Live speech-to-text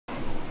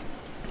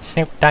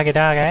Snoop Doggy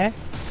Dogg, eh?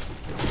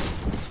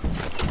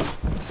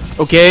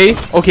 Okay,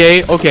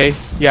 okay, okay.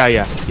 Yeah.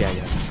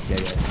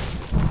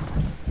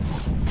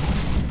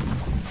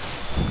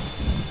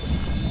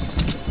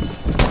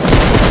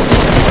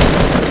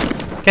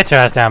 Get your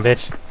ass down,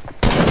 bitch.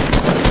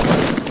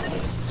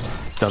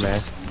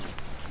 Dumbass.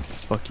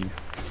 Fuck you.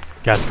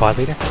 Got a squad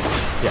leader?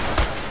 Yeah.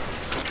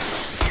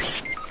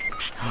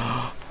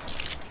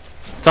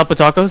 Top of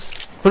tacos?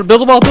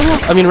 Build a wall,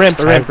 I mean ramp,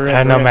 a ramp. I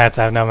have no mats,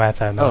 I have no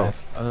mats. Oh,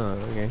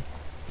 okay.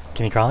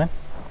 Can you crawl in?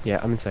 Yeah,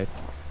 I'm inside.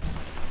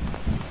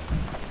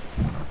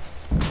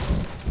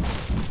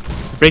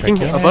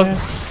 Breaking above?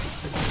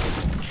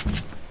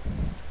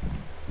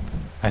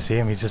 I see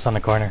him, he's just on the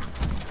corner.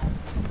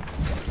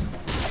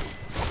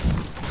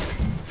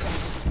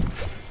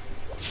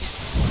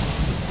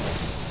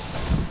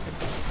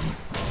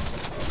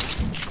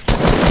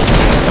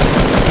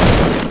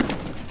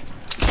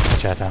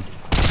 Chat down.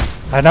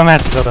 I have no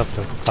mats to build up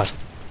to. Fuck.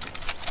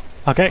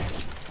 Okay.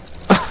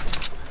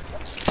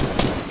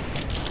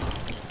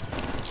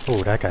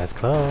 Ooh, that guy's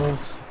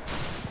close.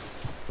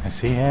 I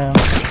see him.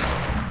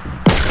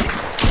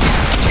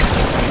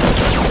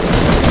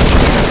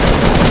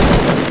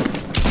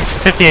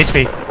 $50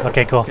 HP.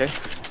 Okay, cool. Okay.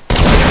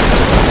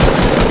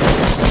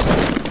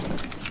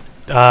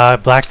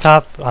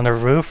 Blacktop on the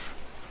roof.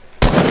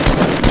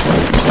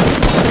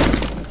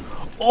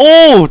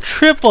 Oh,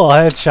 triple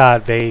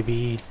headshot,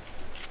 baby.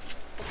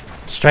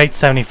 Straight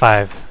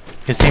 75.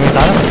 His teammates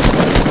on him.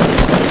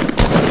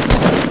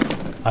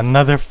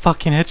 Another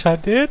fucking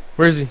headshot, dude.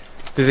 Where is he?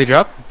 Did they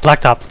drop?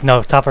 Blacktop.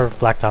 No, top or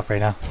blacktop right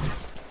now.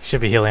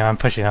 Should be healing. I'm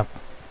pushing up.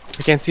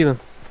 I can't see them.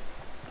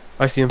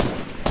 Oh, I see him.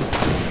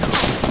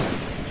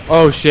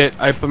 Oh shit,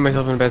 I put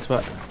myself in a bad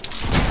spot.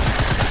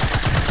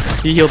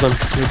 He healed them.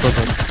 He healed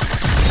them.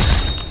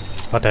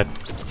 About dead.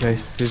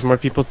 Nice. There's more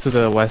people to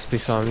the west. They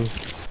saw me.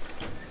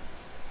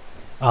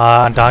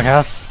 On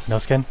doghouse. No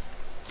skin.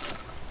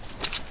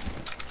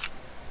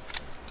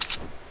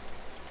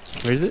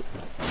 Where is it?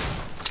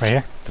 Right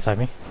here. Beside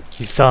me.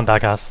 He's still in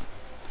doghouse.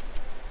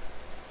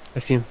 I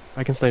see him.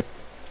 I can snipe.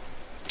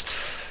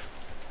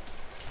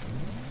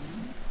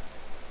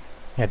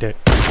 Yeah, do it.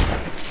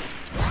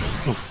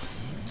 Oof.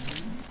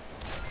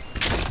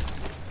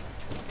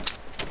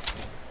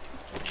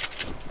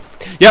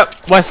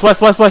 Yep. West.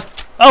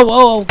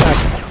 Oh, back.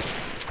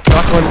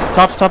 Knock one.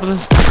 Top of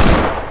this.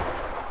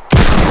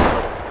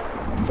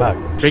 Fuck.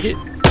 Break it.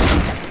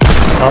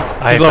 Oh,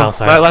 I He's low. fell,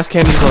 sorry. Last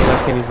candy's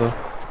low.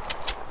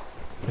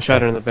 I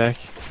shot her in the back.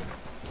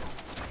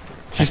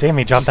 She's seeing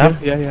me drop down?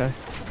 Yeah.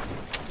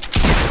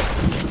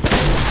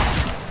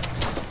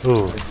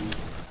 Ooh.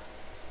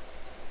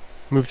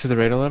 Move to the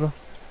right a little.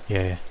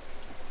 Yeah.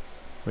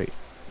 Wait.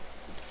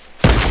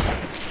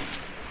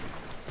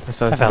 I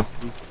saw I fell.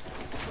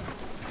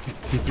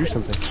 He threw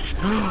something.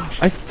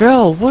 I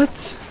fell. What?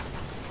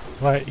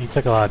 What? He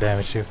took a lot of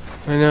damage too.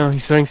 I know.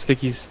 He's throwing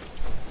stickies.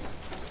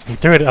 He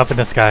threw it up in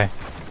the sky.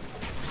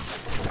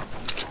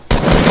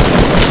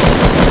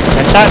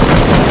 Headshot?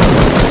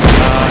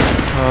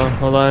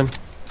 Hold on.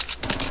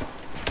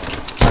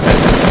 Okay.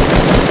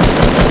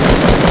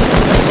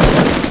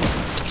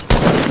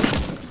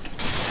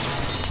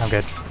 I'm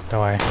good. Don't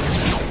worry.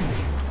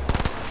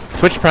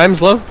 Twitch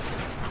Prime's low.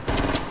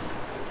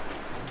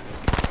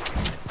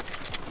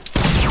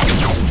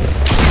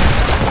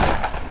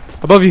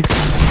 Above you.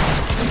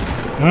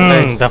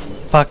 Nice. The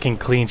fucking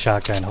clean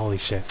shotgun. Holy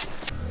shit.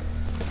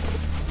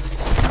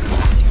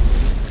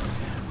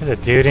 There's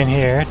a dude in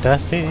here.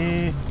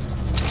 Dusty.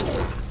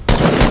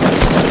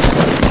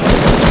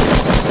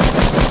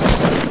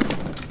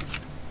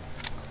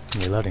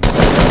 Reloading.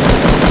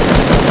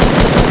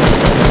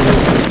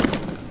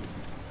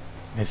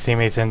 His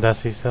teammates in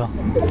Dusty still.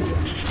 I'm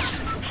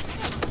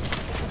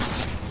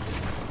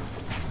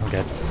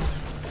good.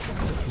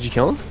 Did you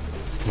kill him?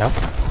 Nope.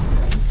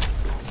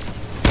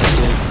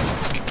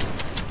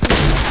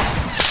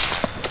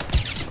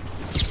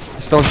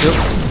 He's still on shield.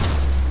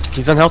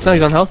 He's on health now.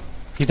 He's on health.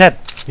 He's dead.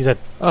 He's dead.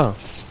 Oh.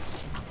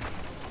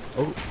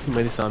 Oh, he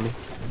might have saw me.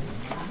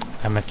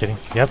 I'm not kidding.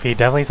 Yep, he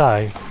definitely saw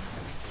you.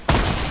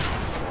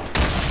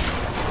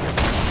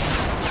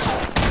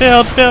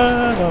 Build!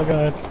 Oh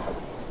god.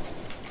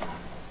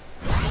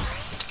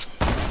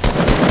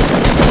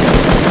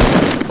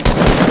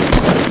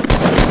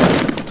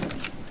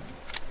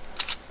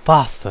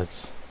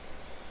 Bastards.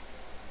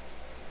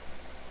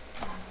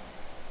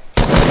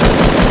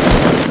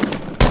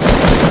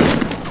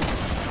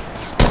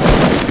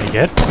 You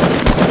good?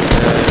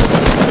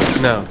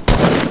 No.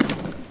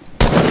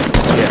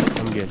 Yeah,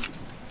 I'm good.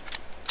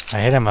 I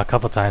hit him a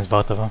couple times,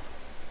 both of them.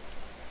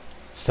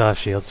 Still have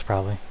shields,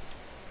 probably.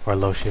 Or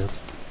low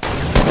shields.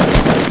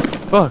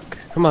 Fuck,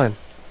 come on.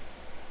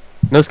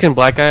 No skin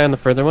black guy on the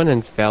further one,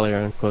 and it's Valor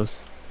on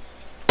close.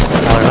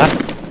 Valor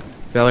left?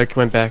 Valor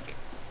went back.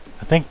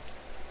 I think.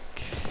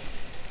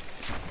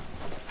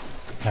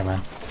 Never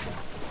mind.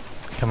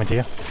 Coming to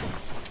you.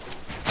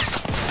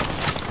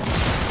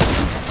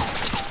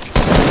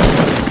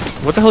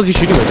 What the hell is he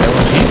shooting with? That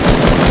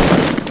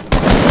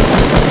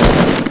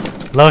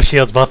one? Low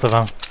shields, both of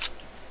them.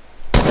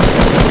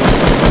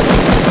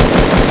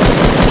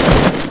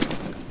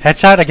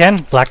 Headshot again,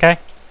 black guy.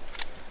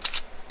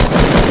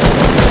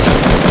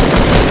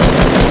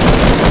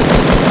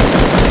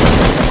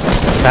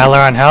 Valor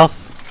on health.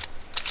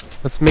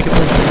 Let's make it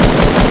push.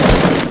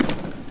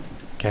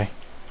 Okay.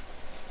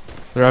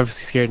 They're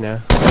obviously scared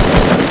now.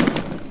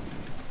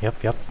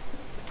 Yep, yep.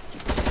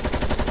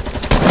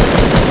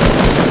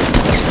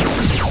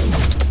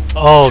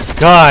 Oh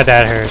god,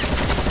 that hurt.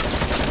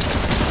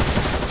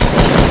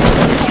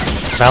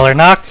 Valor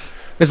knocked.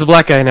 There's a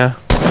black guy now.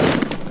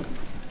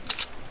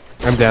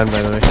 I'm down,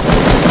 by the way.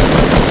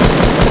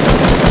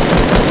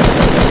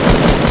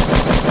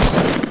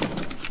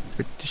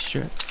 Pretty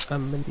sure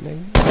I'm in there.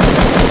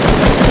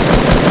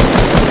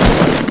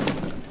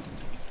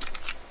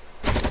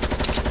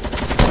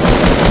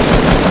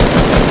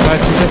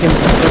 2 seconds.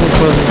 Circle's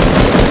closing.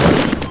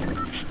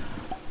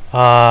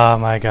 Oh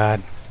my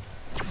god.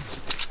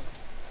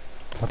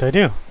 What do I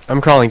do?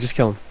 I'm crawling, just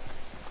kill him.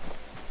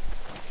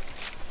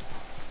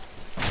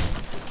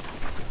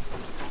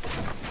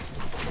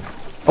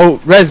 Oh,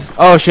 res!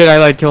 Oh shit, I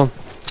lied, kill him.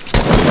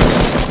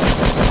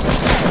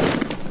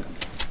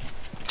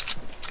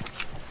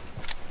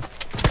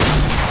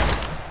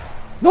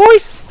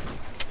 Nice!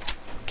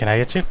 Can I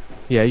get you?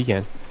 Yeah, you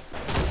can.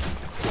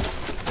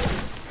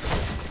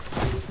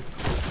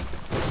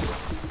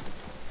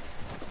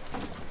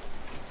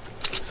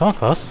 Someone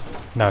close?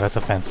 No, that's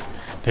a fence.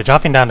 They're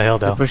dropping down the hill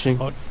though. They're pushing.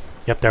 Oh,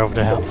 yep, they're over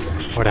the hill.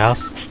 Over the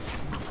house.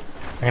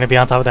 They're gonna be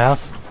on top of the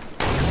house.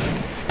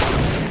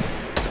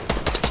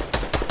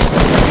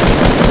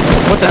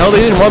 What the hell?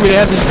 They didn't want me to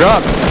have this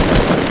drop.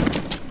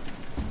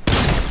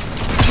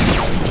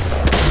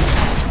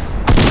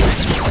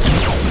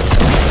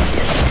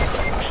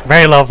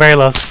 Very low, very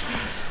low.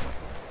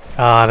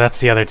 Ah, that's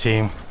the other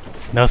team.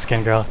 No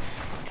skin girl.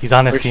 He's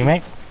on his Where's she?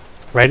 teammate.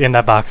 Right in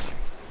that box.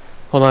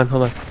 Hold on,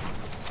 hold on.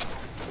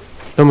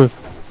 Don't move.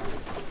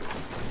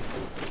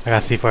 I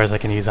got C4s I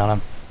can use on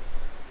him.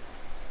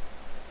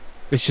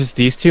 It's just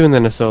these two and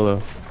then a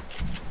solo.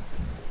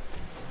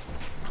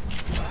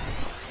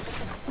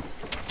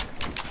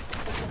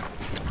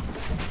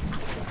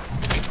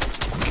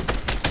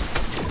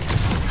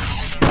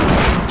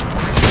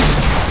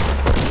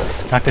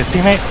 Knocked his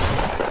teammate.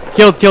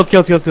 Killed.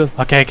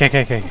 Okay,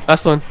 okay.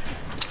 Last one.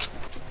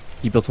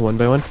 You built a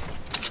 1x1.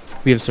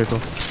 We have a circle.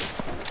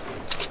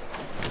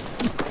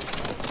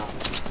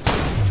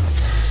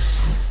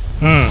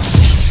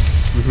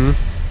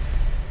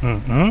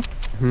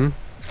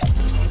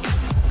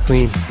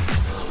 Clean.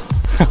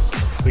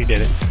 We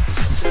did it.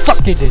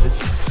 Fuck, you did it.